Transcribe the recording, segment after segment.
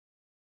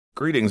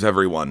Greetings,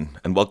 everyone,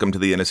 and welcome to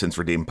the Innocence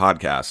Redeemed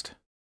podcast.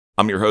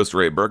 I'm your host,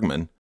 Ray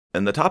Bergman,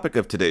 and the topic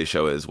of today's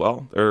show is,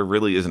 well, there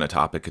really isn't a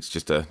topic. It's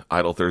just a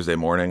idle Thursday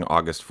morning,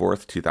 August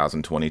 4th,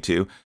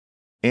 2022.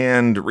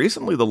 And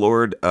recently the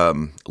Lord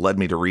led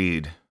me to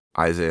read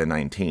Isaiah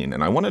 19,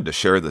 and I wanted to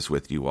share this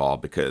with you all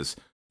because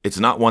it's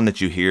not one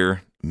that you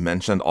hear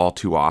mentioned all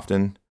too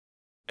often,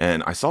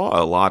 and I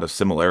saw a lot of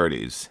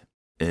similarities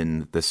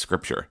in this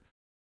scripture.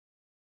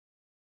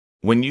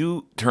 When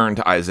you turn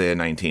to Isaiah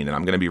 19, and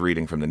I'm going to be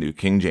reading from the New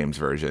King James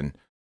Version,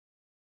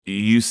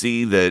 you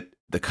see that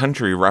the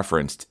country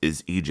referenced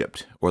is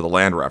Egypt, or the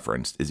land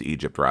referenced is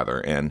Egypt, rather.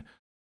 And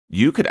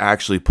you could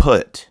actually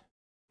put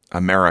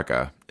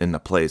America in the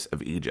place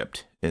of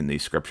Egypt in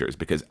these scriptures,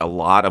 because a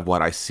lot of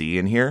what I see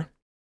in here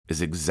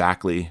is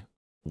exactly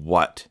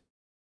what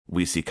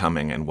we see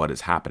coming and what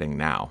is happening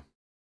now.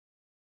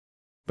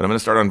 But I'm going to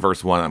start on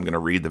verse 1. I'm going to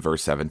read the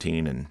verse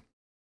 17, and,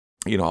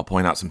 I'll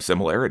point out some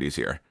similarities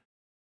here.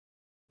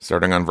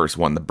 Starting on verse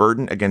 1, the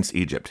burden against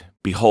Egypt.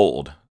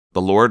 Behold,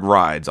 the Lord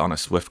rides on a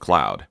swift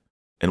cloud,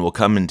 and will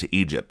come into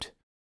Egypt.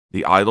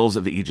 The idols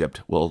of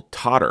Egypt will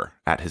totter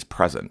at his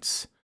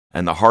presence,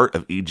 and the heart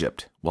of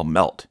Egypt will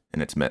melt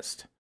in its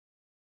midst.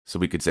 So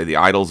we could say the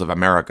idols of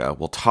America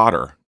will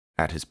totter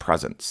at his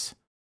presence,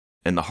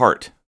 and the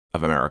heart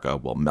of America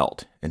will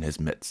melt in his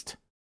midst.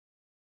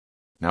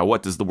 Now,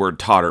 what does the word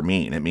totter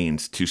mean? It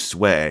means to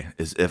sway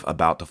as if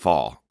about to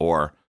fall,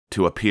 or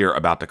to appear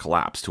about to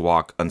collapse, to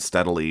walk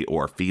unsteadily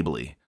or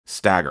feebly,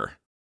 stagger.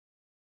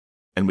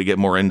 And we get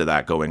more into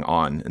that going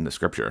on in the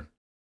scripture.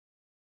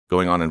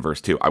 Going on in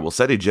verse 2, I will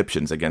set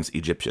Egyptians against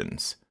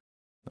Egyptians,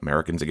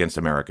 Americans against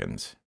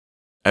Americans.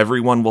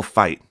 Everyone will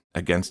fight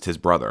against his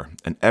brother,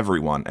 and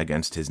everyone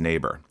against his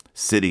neighbor,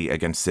 city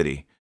against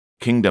city,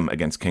 kingdom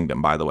against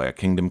kingdom. By the way, a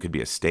kingdom could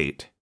be a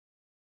state.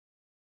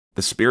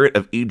 The spirit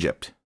of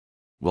Egypt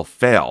will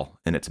fail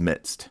in its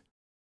midst.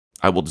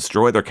 I will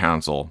destroy their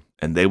counsel,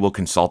 and they will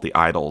consult the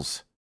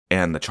idols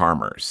and the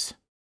charmers,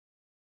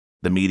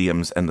 the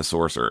mediums and the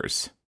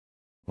sorcerers.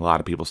 A lot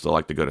of people still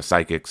like to go to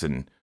psychics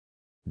and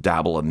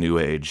dabble in New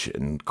Age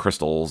and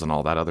crystals and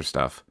all that other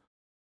stuff.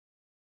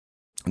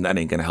 And that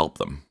ain't going to help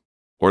them.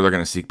 Or they're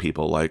going to seek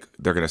people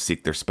they're going to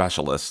seek their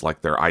specialists,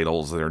 like their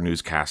idols, their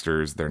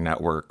newscasters, their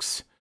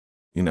networks,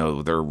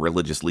 their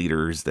religious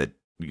leaders that,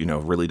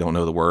 really don't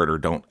know the word or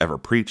don't ever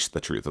preach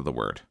the truth of the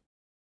word.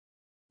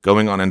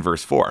 Going on in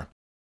verse 4.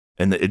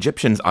 And the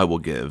Egyptians I will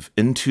give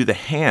into the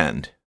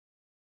hand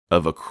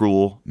of a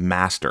cruel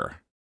master,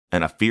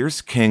 and a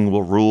fierce king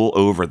will rule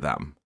over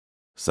them,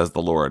 says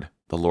the Lord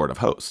of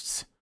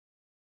hosts.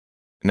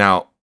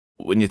 Now,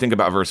 when you think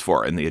about verse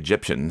 4, and the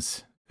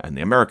Egyptians and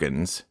the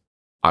Americans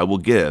I will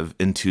give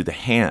into the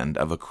hand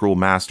of a cruel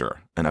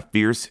master, and a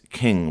fierce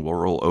king will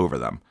rule over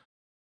them.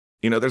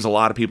 There's a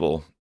lot of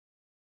people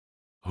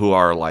who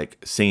are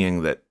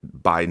seeing that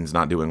Biden's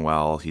not doing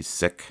well, he's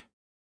sick,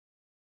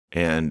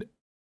 and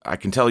I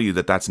can tell you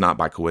that that's not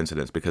by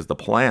coincidence, because the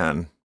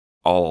plan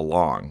all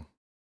along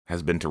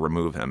has been to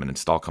remove him and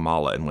install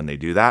Kamala. And when they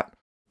do that,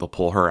 they'll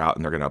pull her out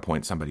and they're going to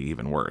appoint somebody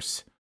even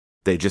worse.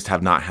 They just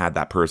have not had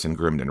that person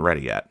groomed and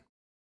ready yet.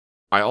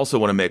 I also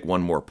want to make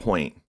one more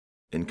point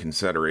in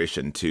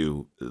consideration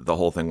to the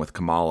whole thing with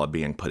Kamala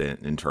being put in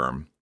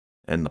interim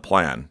and the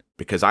plan,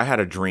 because I had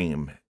a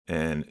dream,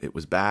 and it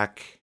was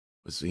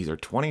either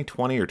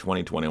 2020 or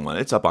 2021.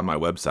 It's up on my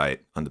website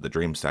under the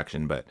dream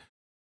section, but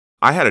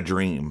I had a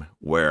dream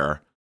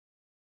where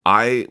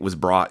I was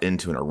brought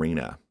into an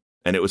arena,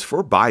 and it was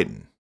for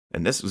Biden.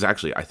 And this was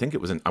actually, I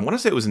want to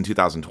say it was in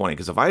 2020,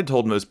 because if I had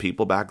told most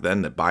people back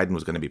then that Biden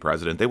was going to be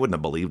president, they wouldn't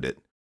have believed it.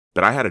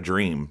 But I had a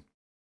dream,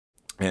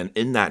 and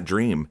in that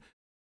dream,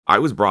 I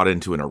was brought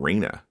into an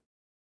arena,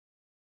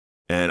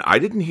 and I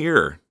didn't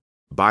hear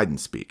Biden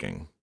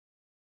speaking.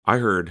 I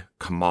heard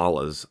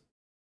Kamala's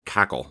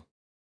cackle.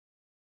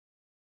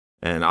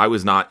 And I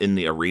was not in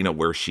the arena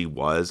where she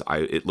was.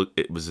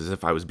 It was as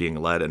if I was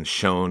being led and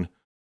shown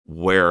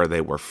where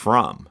they were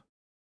from.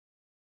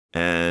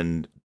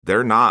 And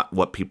they're not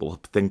what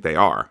people think they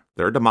are.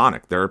 They're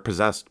demonic. They're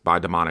possessed by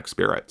demonic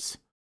spirits.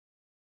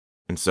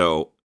 And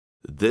so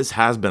this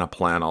has been a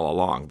plan all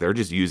along. They're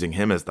just using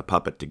him as the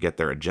puppet to get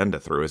their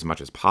agenda through as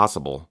much as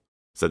possible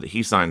so that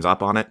he signs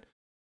up on it.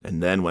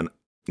 And then when,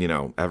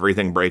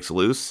 everything breaks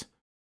loose,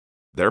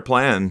 their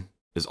plan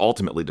is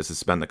ultimately to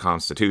suspend the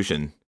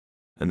Constitution.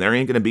 And there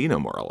ain't going to be no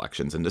more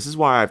elections. And this is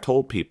why I've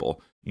told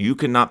people, you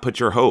cannot put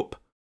your hope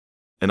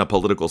in a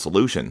political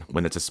solution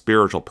when it's a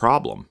spiritual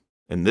problem.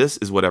 And this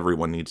is what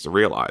everyone needs to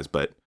realize.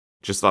 But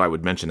just thought I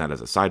would mention that as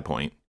a side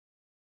point.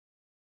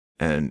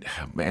 And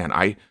man,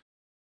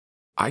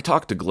 I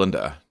talked to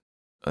Glinda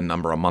a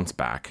number of months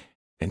back,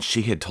 and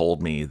she had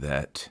told me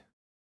that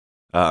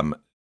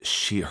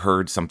she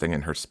heard something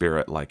in her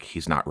spirit like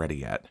he's not ready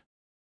yet.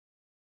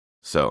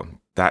 So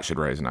that should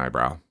raise an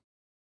eyebrow.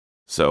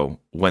 So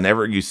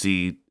whenever you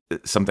see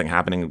something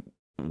happening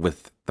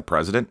with the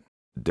president,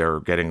 they're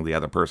getting the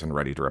other person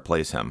ready to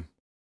replace him.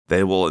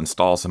 They will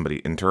install somebody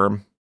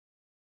interim,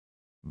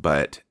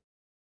 but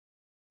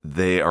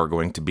they are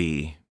going to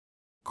be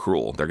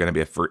cruel. They're going to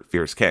be a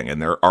fierce king.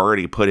 And they're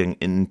already putting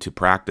into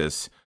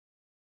practice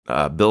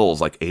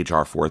bills like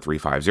H.R.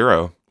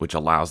 4350, which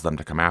allows them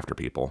to come after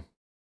people,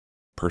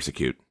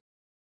 persecute.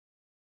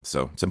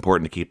 So it's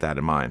important to keep that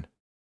in mind.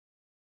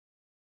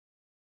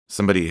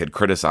 Somebody had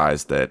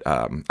criticized that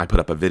I put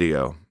up a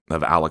video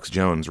of Alex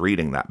Jones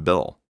reading that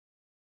bill.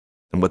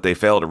 And what they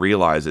fail to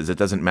realize is it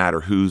doesn't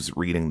matter who's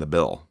reading the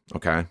bill,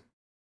 okay?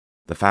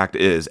 The fact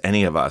is,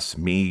 any of us,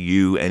 me,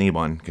 you,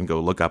 anyone, can go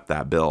look up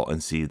that bill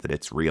and see that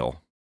it's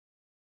real.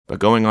 But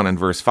going on in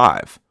verse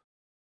 5,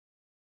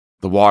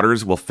 the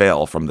waters will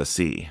fail from the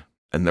sea,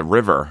 and the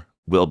river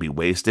will be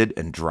wasted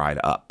and dried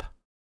up.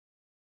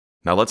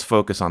 Now let's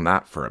focus on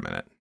that for a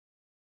minute.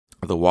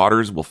 The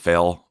waters will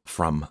fail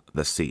from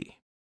the sea.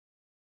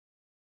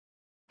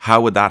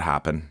 How would that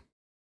happen?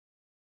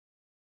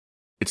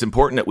 It's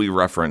important that we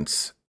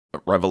reference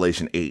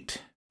Revelation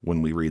 8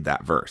 when we read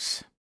that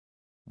verse.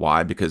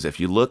 Why? Because if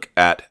you look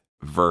at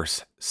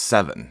verse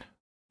 7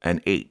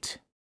 and 8,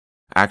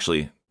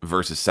 actually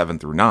verses 7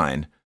 through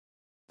 9,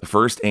 the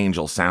first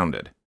angel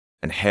sounded,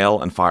 and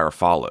hail and fire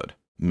followed,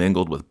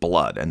 mingled with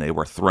blood, and they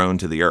were thrown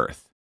to the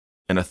earth.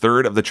 And a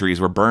third of the trees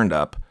were burned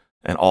up,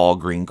 and all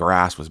green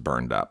grass was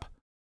burned up.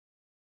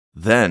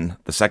 Then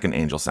the second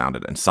angel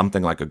sounded, and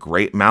something like a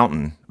great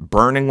mountain,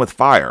 burning with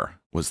fire,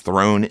 was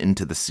thrown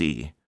into the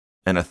sea.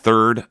 And a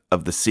third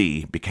of the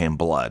sea became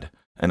blood,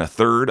 and a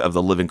third of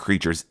the living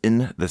creatures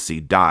in the sea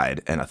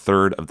died, and a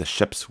third of the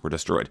ships were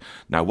destroyed.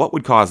 Now, what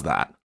would cause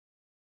that?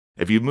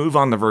 If you move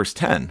on to verse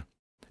 10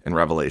 in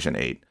Revelation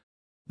 8,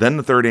 then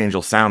the third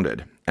angel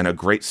sounded, and a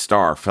great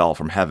star fell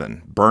from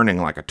heaven,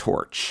 burning like a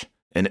torch,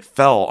 and it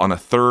fell on a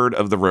third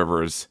of the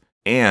rivers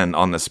and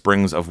on the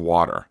springs of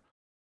water.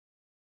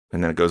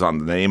 And then it goes on,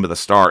 the name of the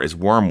star is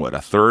wormwood.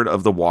 A third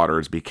of the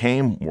waters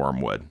became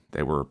wormwood.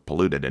 They were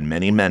polluted, and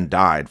many men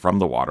died from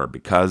the water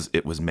because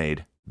it was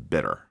made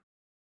bitter.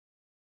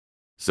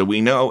 So we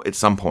know at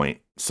some point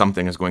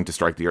something is going to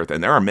strike the earth.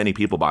 And there are many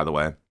people, by the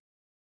way,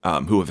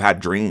 who have had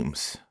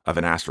dreams of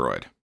an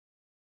asteroid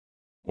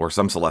or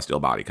some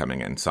celestial body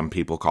coming in. Some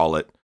people call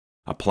it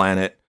a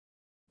planet,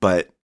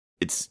 but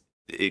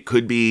it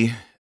could be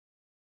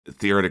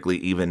theoretically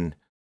even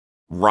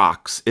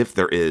rocks. If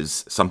there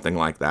is something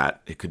like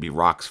that, it could be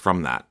rocks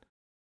from that.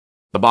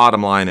 The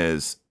bottom line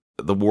is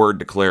the word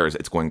declares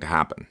it's going to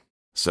happen.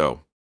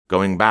 So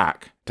going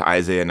back to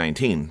Isaiah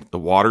 19, the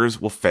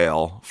waters will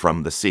fail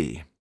from the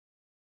sea,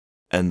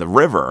 and the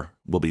river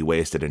will be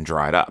wasted and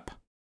dried up.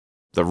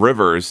 The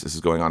rivers, this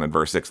is going on in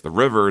verse 6, the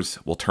rivers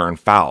will turn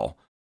foul.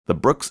 The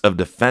brooks of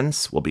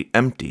defense will be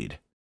emptied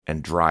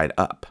and dried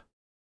up.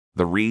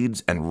 The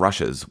reeds and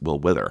rushes will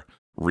wither.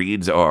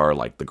 Reeds are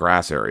like the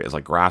grass areas,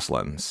 like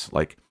grasslands.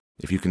 Like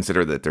if you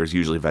consider that there's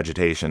usually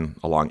vegetation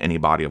along any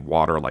body of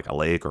water, like a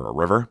lake or a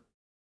river,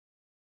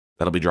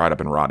 that'll be dried up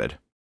and rotted.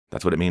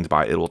 That's what it means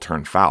by it will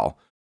turn foul.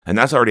 And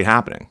that's already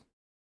happening.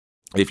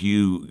 If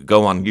you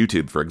go on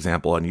YouTube, for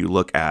example, and you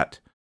look at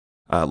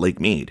Lake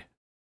Mead,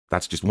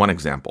 that's just one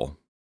example.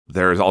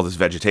 There's all this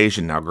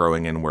vegetation now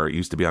growing in where it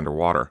used to be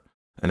underwater,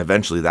 and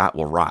eventually that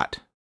will rot.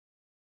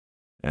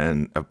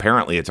 And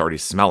apparently it's already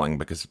smelling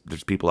because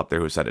there's people up there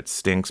who said it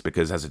stinks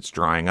because as it's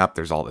drying up,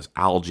 there's all this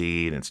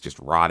algae and it's just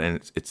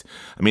rotten.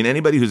 I mean,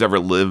 anybody who's ever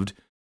lived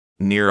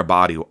near a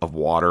body of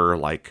water,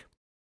 like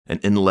an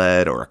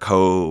inlet or a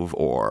cove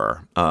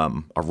or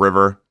a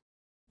river,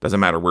 doesn't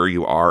matter where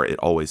you are, it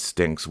always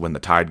stinks when the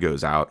tide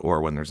goes out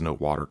or when there's no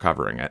water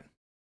covering it.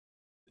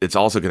 It's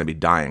also going to be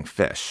dying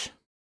fish.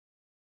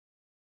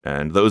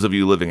 And those of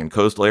you living in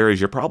coastal areas,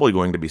 you're probably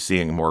going to be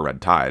seeing more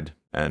red tide.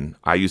 And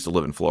I used to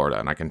live in Florida,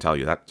 and I can tell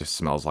you that just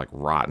smells like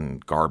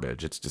rotten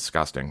garbage. It's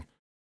disgusting.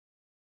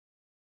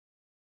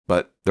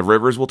 But the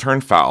rivers will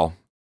turn foul.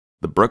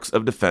 The brooks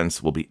of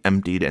defense will be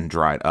emptied and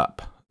dried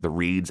up. The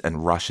reeds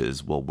and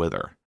rushes will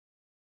wither.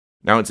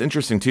 Now, it's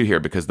interesting, too, here,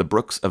 because the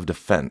brooks of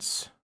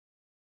defense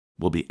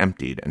will be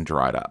emptied and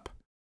dried up.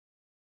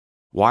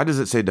 Why does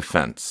it say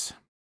defense?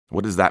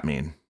 What does that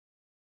mean?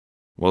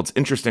 Well, it's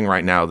interesting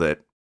right now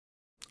that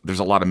there's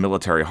a lot of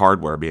military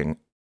hardware being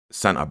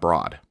sent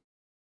abroad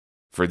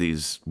for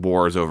these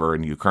wars over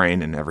in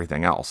Ukraine and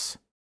everything else.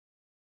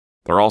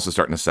 They're also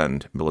starting to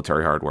send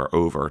military hardware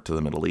over to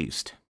the Middle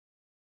East.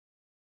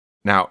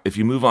 Now, if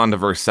you move on to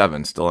verse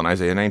 7, still in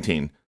Isaiah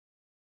 19,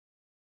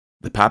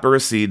 the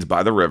papyrus seeds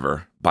by the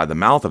river, by the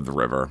mouth of the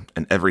river,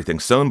 and everything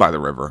sown by the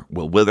river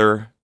will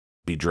wither,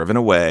 be driven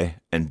away,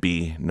 and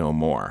be no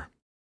more.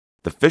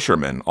 The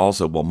fishermen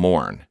also will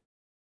mourn.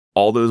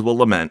 All those will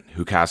lament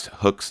who cast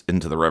hooks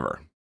into the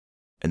river,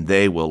 and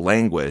they will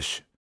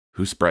languish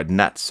who spread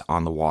nets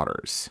on the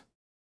waters.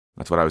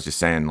 That's what I was just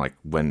saying, like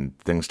when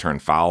things turn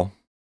foul,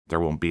 there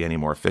won't be any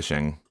more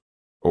fishing,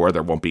 or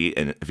there won't be,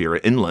 if you're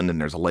inland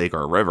and there's a lake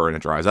or a river and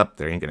it dries up,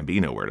 there ain't going to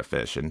be nowhere to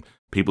fish, and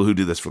people who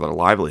do this for their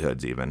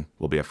livelihoods even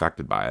will be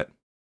affected by it.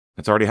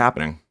 It's already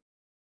happening.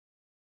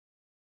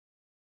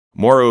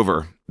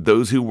 Moreover,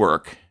 those who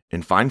work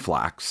in fine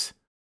flax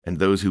and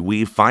those who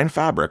weave fine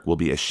fabric will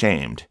be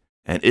ashamed,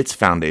 and its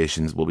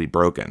foundations will be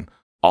broken.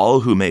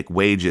 All who make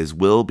wages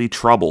will be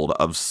troubled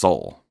of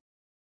soul.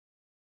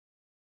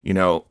 You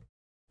know,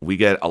 we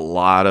get a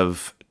lot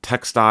of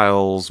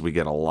textiles, we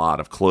get a lot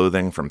of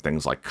clothing from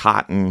things like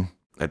cotton,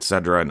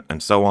 etc.,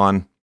 and so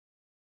on.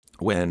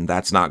 When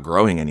that's not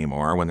growing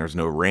anymore, when there's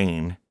no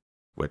rain,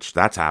 which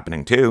that's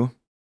happening too,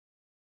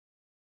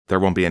 there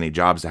won't be any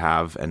jobs to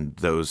have, and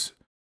those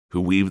who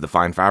weave the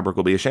fine fabric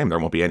will be ashamed. There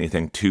won't be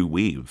anything to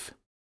weave.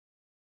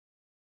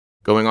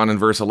 Going on in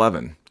verse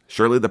 11,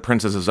 surely the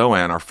princes of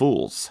Zoan are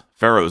fools.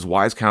 Pharaoh's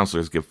wise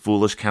counselors give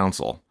foolish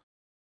counsel.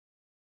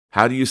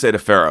 How do you say to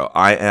Pharaoh,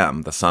 I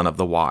am the son of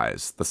the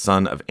wise, the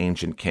son of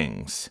ancient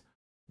kings?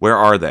 Where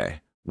are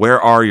they?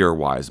 Where are your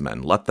wise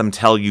men? Let them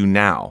tell you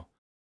now,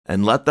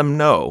 and let them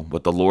know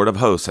what the Lord of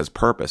hosts has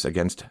purpose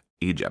against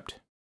Egypt,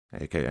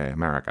 aka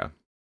America.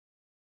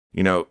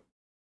 You know,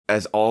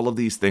 as all of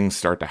these things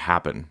start to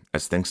happen,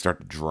 as things start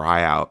to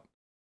dry out,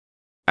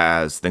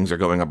 as things are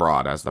going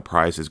abroad, as the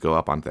prices go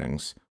up on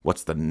things,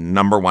 what's the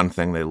number one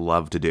thing they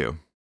love to do?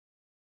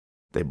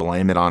 They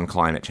blame it on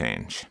climate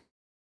change.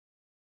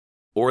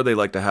 Or they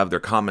like to have their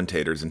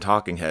commentators and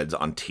talking heads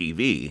on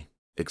TV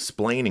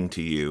explaining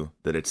to you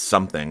that it's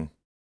something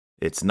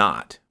it's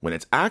not, when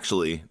it's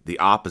actually the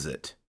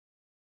opposite.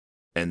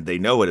 And they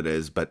know what it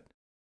is, but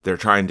they're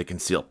trying to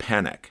conceal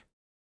panic.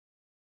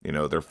 You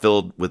know, they're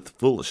filled with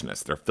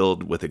foolishness. They're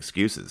filled with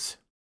excuses.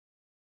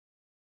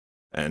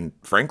 And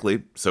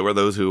frankly, so are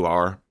those who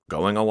are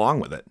going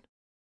along with it,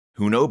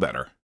 who know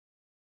better.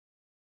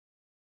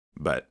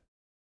 But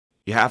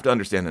you have to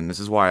understand, and this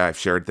is why I've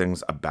shared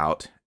things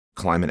about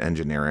climate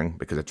engineering,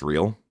 because it's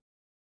real.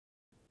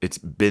 It's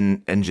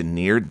been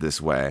engineered this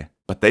way,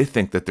 but they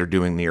think that they're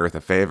doing the earth a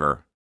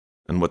favor.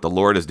 And what the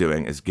Lord is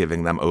doing is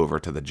giving them over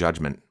to the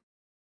judgment.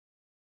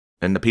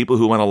 And the people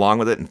who went along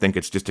with it and think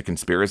it's just a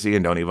conspiracy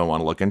and don't even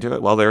want to look into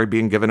it, well, they're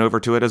being given over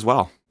to it as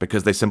well,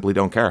 because they simply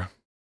don't care.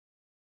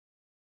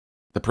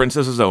 The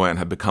princes of Zoan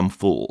have become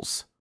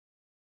fools.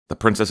 The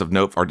princes of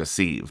Noph are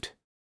deceived.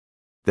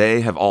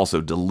 They have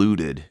also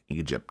deluded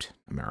Egypt,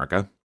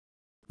 America,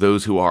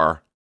 those who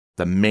are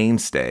the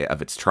mainstay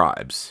of its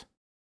tribes.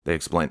 They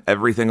explain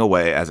everything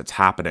away as it's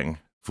happening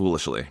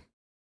foolishly.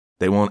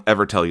 They won't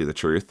ever tell you the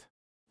truth,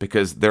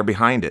 because they're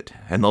behind it,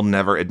 and they'll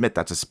never admit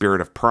that's a spirit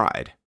of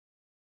pride.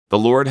 The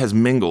Lord has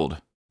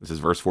mingled, this is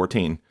verse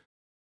 14,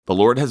 the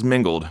Lord has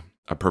mingled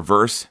a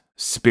perverse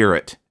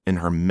spirit in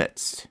her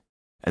midst,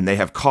 and they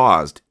have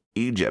caused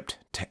Egypt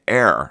to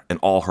err in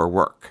all her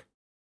work,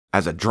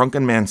 as a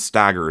drunken man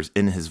staggers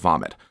in his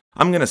vomit.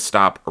 I'm going to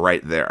stop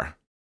right there.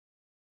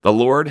 The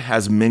Lord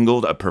has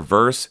mingled a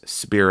perverse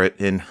spirit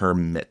in her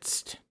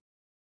midst.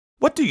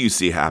 What do you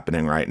see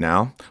happening right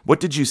now?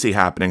 What did you see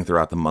happening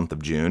throughout the month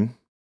of June?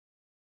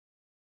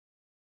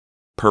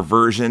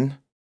 Perversion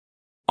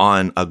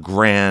on a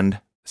grand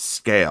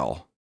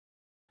scale.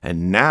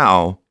 And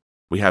now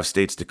we have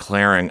states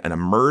declaring an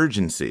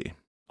emergency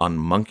on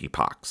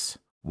monkeypox.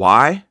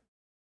 Why?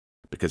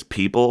 Because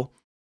people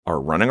are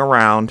running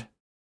around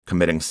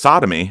committing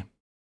sodomy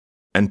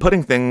and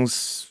putting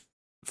things,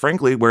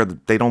 frankly, where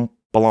they don't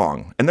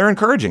belong. And they're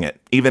encouraging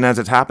it, even as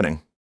it's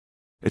happening.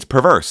 It's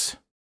perverse.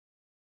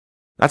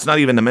 That's not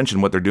even to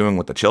mention what they're doing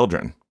with the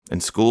children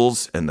in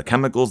schools and the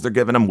chemicals they're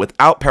giving them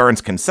without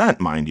parents' consent,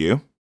 mind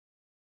you.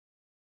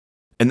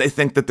 And they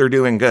think that they're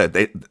doing good.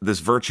 This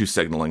virtue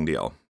signaling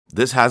deal,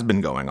 this has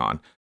been going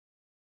on.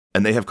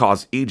 And they have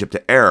caused Egypt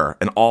to err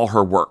in all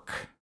her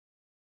work,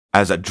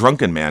 as a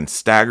drunken man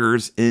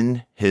staggers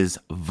in his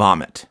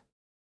vomit.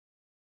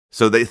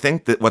 So they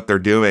think that what they're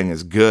doing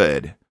is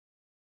good,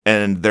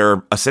 and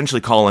they're essentially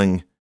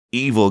calling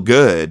evil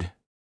good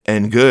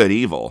and good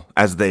evil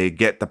as they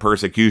get the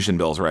persecution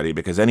bills ready,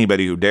 because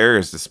anybody who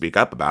dares to speak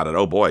up about it,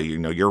 oh boy,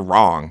 you're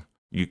wrong.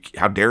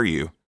 How dare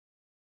you?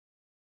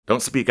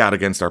 Don't speak out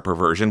against our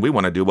perversion. We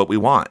want to do what we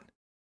want.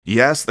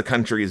 Yes, the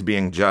country is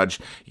being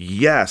judged.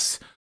 Yes,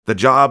 the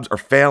jobs are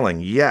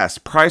failing. Yes,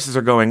 prices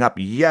are going up.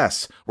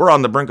 Yes, we're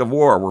on the brink of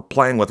war. We're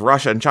playing with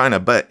Russia and China,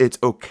 but it's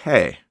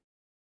okay.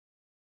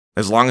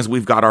 As long as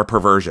we've got our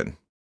perversion.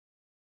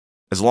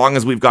 As long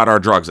as we've got our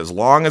drugs. As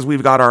long as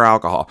we've got our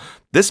alcohol.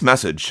 This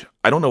message,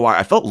 I don't know why,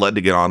 I felt led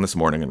to get on this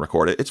morning and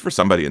record it. It's for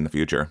somebody in the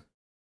future.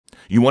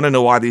 You want to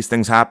know why these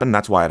things happen?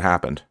 That's why it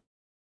happened.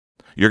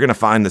 You're going to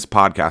find this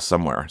podcast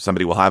somewhere.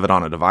 Somebody will have it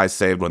on a device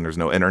saved when there's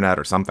no internet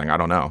or something. I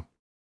don't know.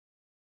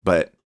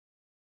 But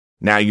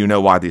now you know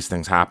why these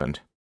things happened.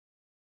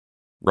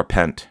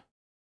 Repent.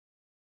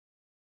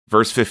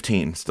 Verse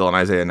 15, still in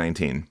Isaiah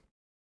 19.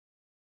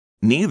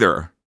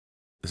 Neither,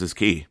 this is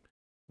key,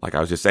 like I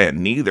was just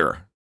saying,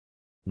 neither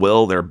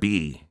will there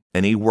be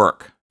any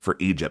work for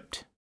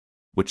Egypt,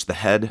 which the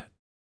head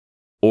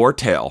or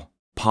tail,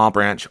 palm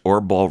branch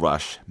or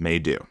bulrush may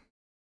do.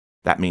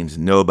 That means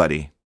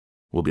nobody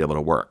will be able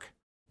to work.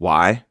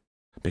 Why?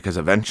 Because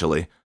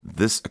eventually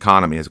this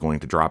economy is going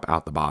to drop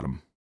out the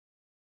bottom.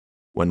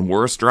 When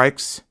war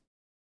strikes,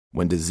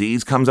 when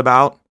disease comes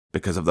about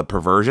because of the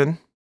perversion,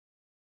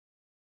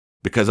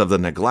 because of the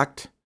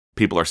neglect,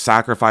 people are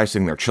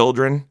sacrificing their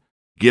children,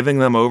 giving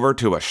them over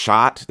to a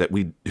shot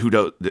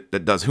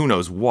that does who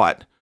knows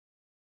what.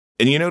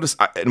 And you notice,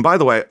 and by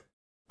the way,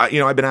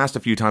 I've been asked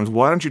a few times,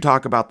 why don't you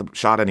talk about the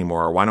shot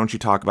anymore? Or why don't you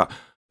talk about...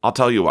 I'll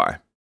tell you why.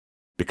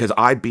 Because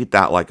I beat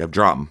that like a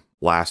drum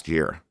last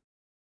year.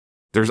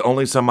 There's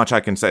only so much I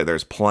can say.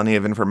 There's plenty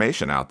of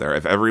information out there.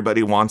 If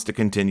everybody wants to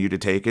continue to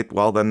take it,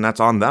 well, then that's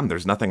on them.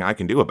 There's nothing I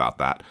can do about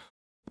that.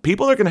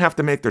 People are going to have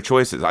to make their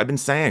choices. I've been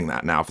saying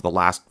that now for the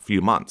last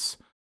few months.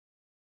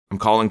 I'm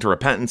calling to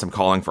repentance. I'm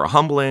calling for a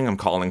humbling. I'm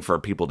calling for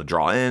people to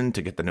draw in,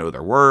 to get to know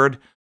their word.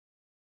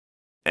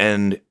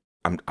 And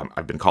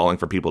I've been calling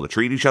for people to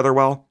treat each other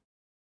well.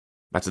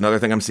 That's another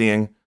thing I'm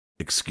seeing.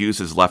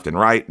 Excuses left and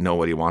right.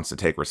 Nobody wants to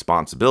take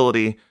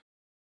responsibility.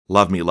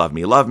 Love me, love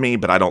me, love me,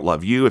 but I don't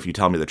love you if you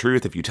tell me the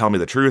truth. If you tell me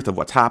the truth of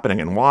what's happening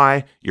and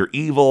why, you're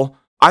evil.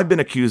 I've been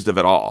accused of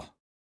it all.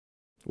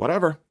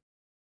 Whatever.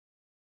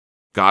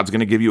 God's going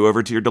to give you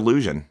over to your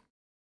delusion.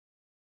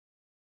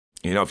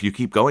 If you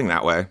keep going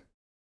that way,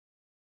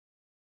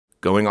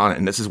 going on,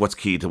 and this is what's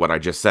key to what I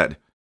just said.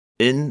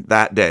 In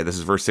that day, this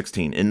is verse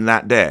 16, in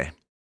that day,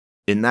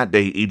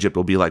 Egypt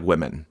will be like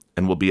women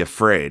and will be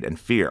afraid and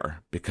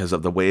fear because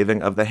of the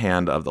waving of the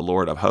hand of the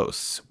Lord of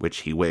hosts,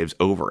 which he waves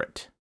over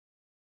it.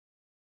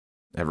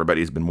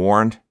 Everybody's been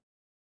warned.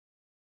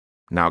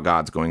 Now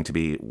God's going to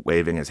be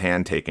waving his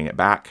hand, taking it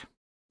back.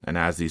 And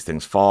as these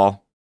things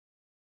fall,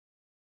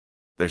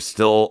 there's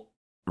still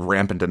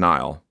rampant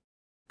denial.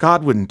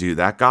 God wouldn't do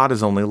that. God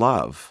is only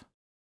love.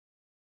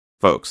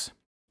 Folks,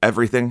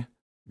 everything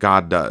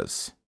God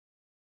does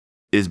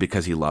is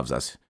because he loves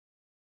us.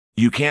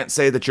 You can't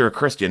say that you're a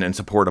Christian and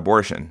support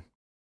abortion.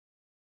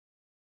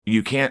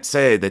 You can't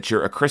say that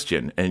you're a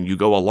Christian and you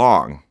go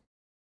along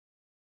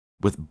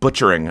with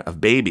butchering of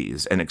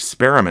babies and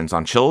experiments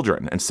on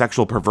children and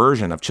sexual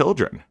perversion of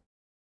children.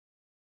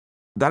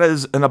 That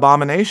is an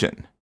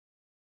abomination.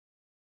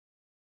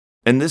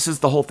 And this is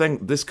the whole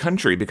thing, this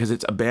country, because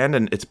it's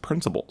abandoned its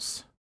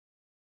principles.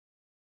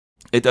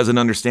 It doesn't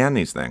understand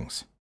these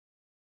things.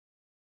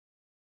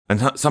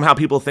 And somehow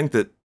people think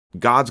that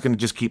God's going to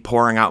just keep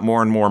pouring out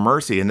more and more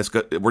mercy, and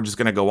we're just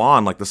going to go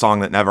on like the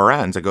song that never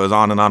ends. It goes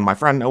on and on, my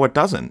friend. No, it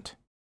doesn't.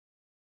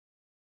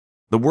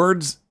 The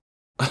words...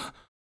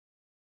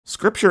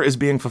 Scripture is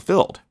being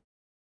fulfilled.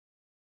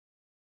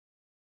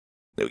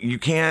 You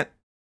can't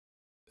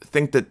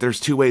think that there's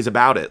two ways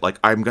about it. Like,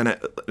 and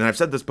I've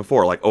said this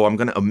before, like, I'm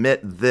going to omit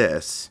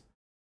this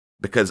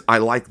because I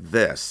like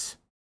this,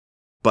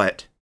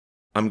 but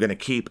I'm going to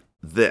keep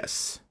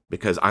this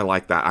because I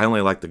like that. I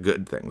only like the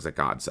good things that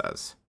God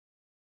says.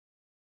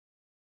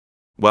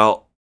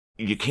 Well,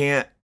 you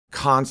can't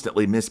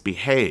constantly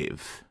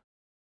misbehave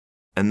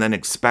and then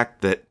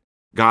expect that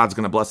God's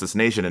going to bless this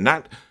nation. And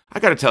that, I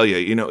got to tell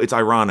you, it's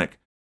ironic.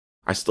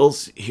 I still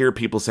hear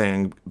people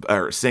saying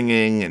or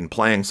singing and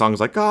playing songs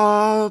like,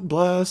 God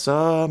bless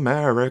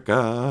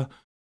America,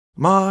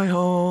 my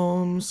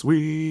home,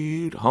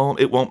 sweet home.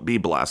 It won't be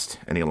blessed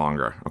any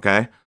longer,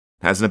 okay?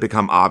 Hasn't it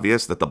become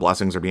obvious that the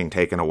blessings are being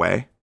taken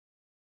away?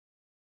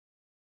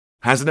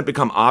 Hasn't it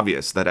become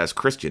obvious that as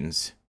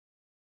Christians,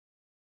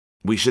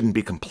 we shouldn't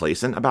be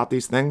complacent about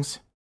these things?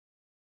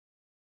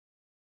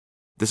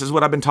 This is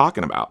what I've been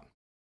talking about.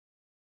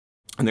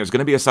 And there's going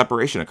to be a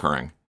separation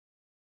occurring.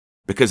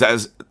 Because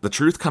as the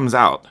truth comes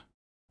out,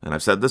 and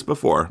I've said this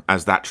before,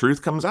 as that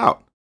truth comes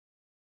out,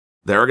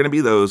 there are going to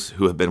be those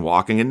who have been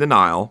walking in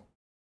denial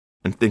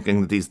and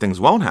thinking that these things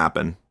won't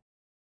happen.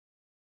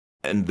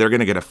 And they're going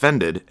to get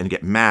offended and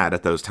get mad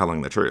at those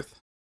telling the truth.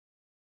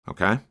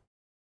 Okay?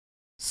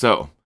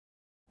 So,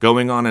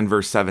 going on in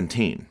verse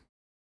 17,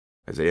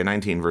 Isaiah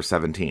 19, verse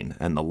 17,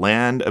 and the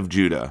land of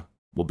Judah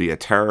will be a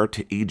terror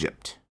to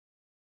Egypt.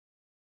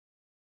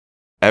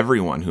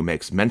 Everyone who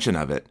makes mention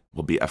of it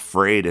will be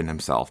afraid in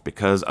himself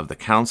because of the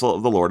counsel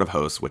of the Lord of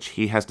hosts, which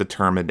he has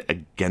determined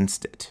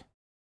against it.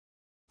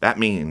 That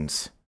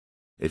means,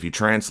 if you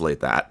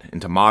translate that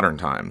into modern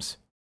times,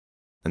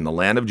 and the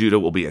land of Judah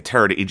will be a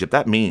terror to Egypt,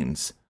 that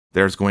means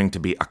there's going to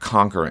be a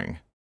conquering.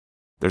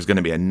 There's going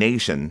to be a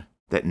nation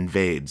that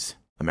invades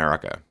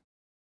America.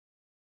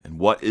 And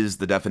what is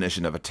the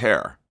definition of a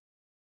terror?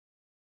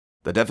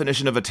 The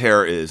definition of a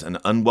terror is an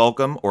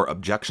unwelcome or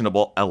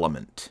objectionable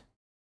element.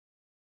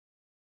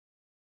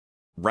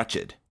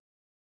 Wretched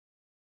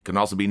can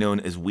also be known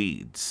as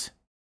weeds.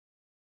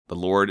 The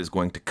Lord is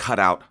going to cut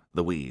out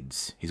the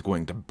weeds. He's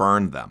going to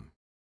burn them.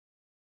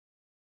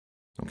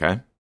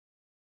 Okay?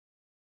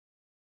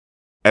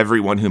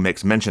 Everyone who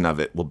makes mention of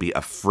it will be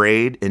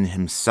afraid in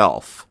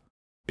himself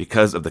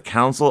because of the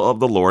counsel of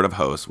the Lord of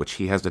hosts, which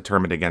he has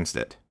determined against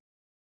it.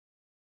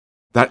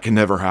 That can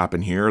never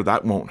happen here.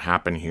 That won't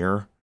happen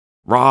here.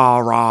 Rah,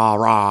 rah,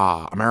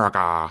 rah,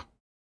 America.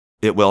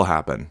 It will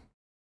happen.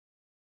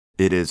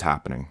 It is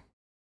happening.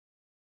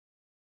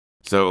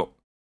 So,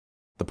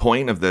 the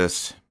point of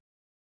this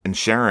and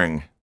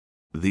sharing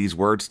these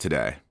words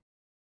today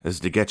is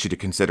to get you to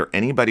consider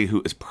anybody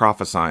who is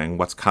prophesying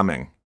what's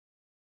coming.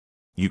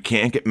 You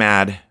can't get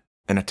mad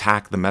and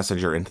attack the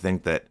messenger and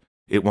think that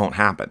it won't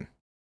happen.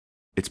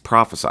 It's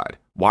prophesied.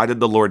 Why did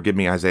the Lord give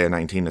me Isaiah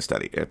 19 to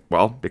study?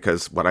 Well,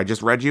 because what I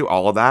just read you,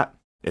 all of that,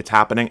 it's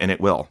happening and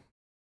it will.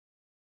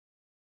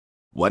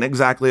 When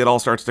exactly it all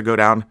starts to go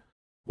down,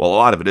 Well, a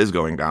lot of it is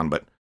going down,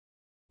 but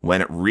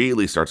when it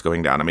really starts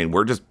going down, I mean,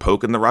 we're just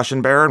poking the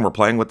Russian bear and we're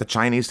playing with the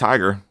Chinese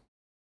tiger,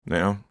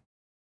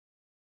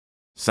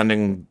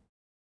 sending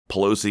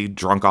Pelosi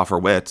drunk off her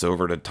wits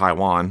over to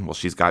Taiwan. Well,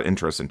 she's got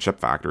interest in chip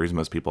factories.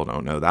 Most people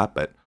don't know that,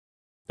 but,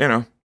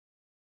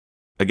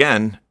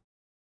 again,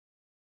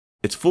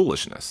 it's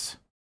foolishness.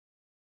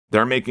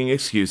 They're making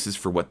excuses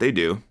for what they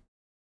do.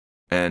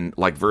 And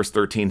like verse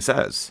 13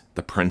 says,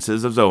 the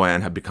princes of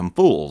Zoan have become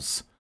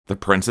fools. The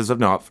princes of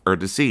Noph are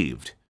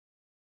deceived.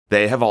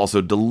 They have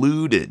also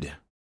deluded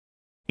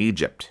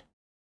Egypt.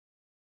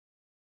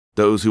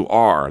 Those who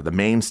are the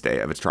mainstay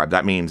of its tribe.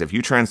 That means if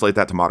you translate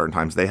that to modern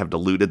times, they have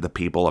deluded the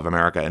people of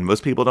America. And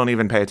most people don't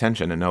even pay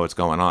attention and know what's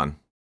going on.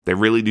 They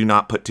really do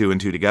not put two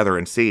and two together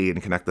and see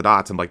and connect the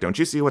dots. I'm like, don't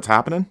you see what's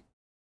happening?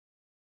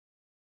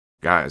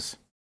 Guys,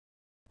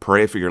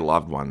 pray for your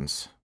loved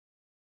ones.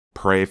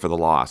 Pray for the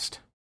lost.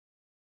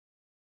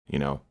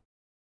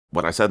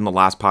 What I said in the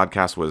last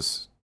podcast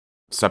was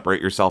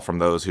separate yourself from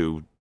those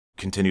who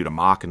continue to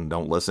mock and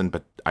don't listen,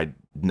 but I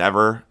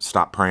never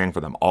stop praying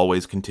for them.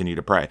 Always continue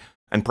to pray.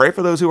 And pray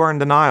for those who are in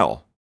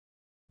denial.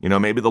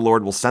 Maybe the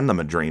Lord will send them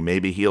a dream.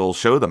 Maybe he'll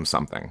show them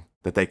something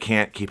that they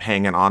can't keep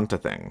hanging on to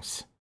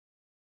things.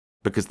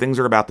 Because things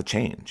are about to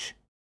change.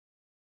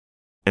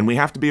 And we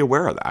have to be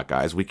aware of that,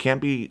 guys. We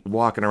can't be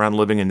walking around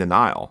living in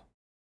denial.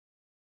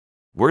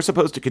 We're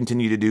supposed to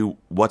continue to do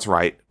what's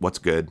right, what's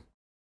good,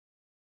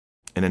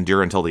 and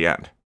endure until the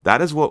end.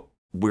 That is what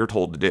we're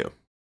told to do.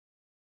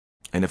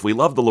 And if we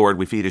love the Lord,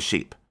 we feed his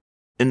sheep,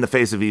 in the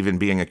face of even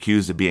being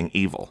accused of being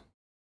evil.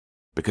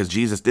 Because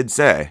Jesus did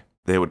say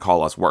they would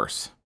call us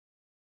worse,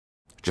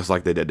 just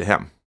like they did to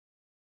him.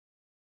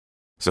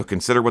 So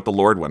consider what the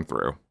Lord went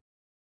through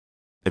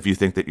if you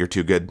think that you're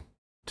too good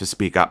to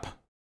speak up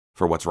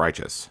for what's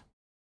righteous.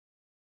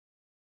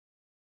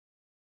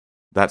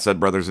 That said,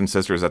 brothers and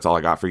sisters, that's all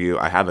I got for you.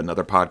 I have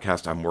another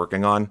podcast I'm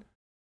working on,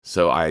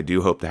 so I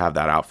do hope to have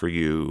that out for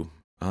you.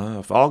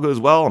 If all goes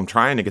well, I'm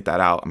trying to get that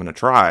out. I'm going to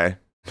try.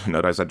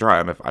 Notice I said try.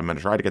 I'm going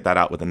to try to get that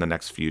out within the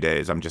next few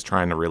days. I'm just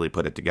trying to really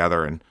put it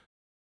together and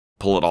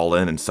pull it all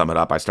in and sum it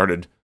up. I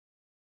started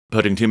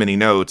putting too many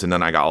notes, and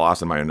then I got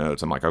lost in my own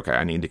notes. I'm like, okay,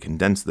 I need to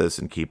condense this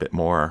and keep it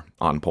more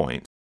on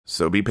point.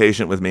 So be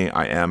patient with me.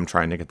 I am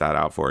trying to get that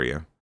out for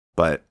you.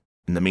 But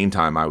in the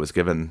meantime, I was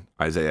given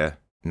Isaiah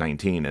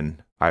 19,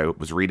 and I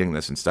was reading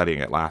this and studying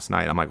it last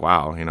night. I'm like,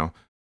 wow, and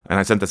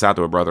I sent this out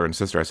to a brother and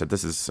sister. I said,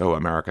 this is so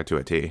America to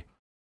a T.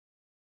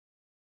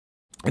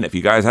 And if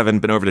you guys haven't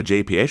been over to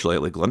JPH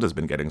lately, Glenda's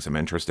been getting some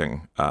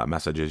interesting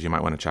messages you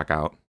might want to check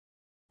out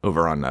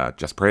over on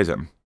Just Praise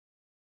Him.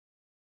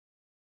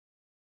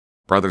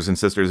 Brothers and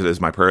sisters, it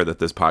is my prayer that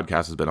this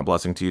podcast has been a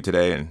blessing to you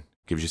today and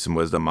gives you some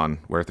wisdom on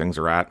where things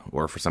are at,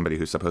 or for somebody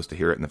who's supposed to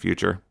hear it in the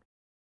future.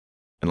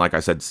 And like I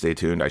said, stay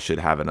tuned. I should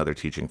have another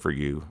teaching for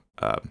you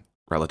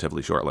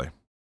relatively shortly.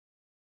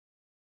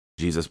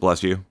 Jesus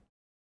bless you.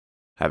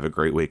 Have a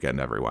great weekend,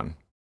 everyone.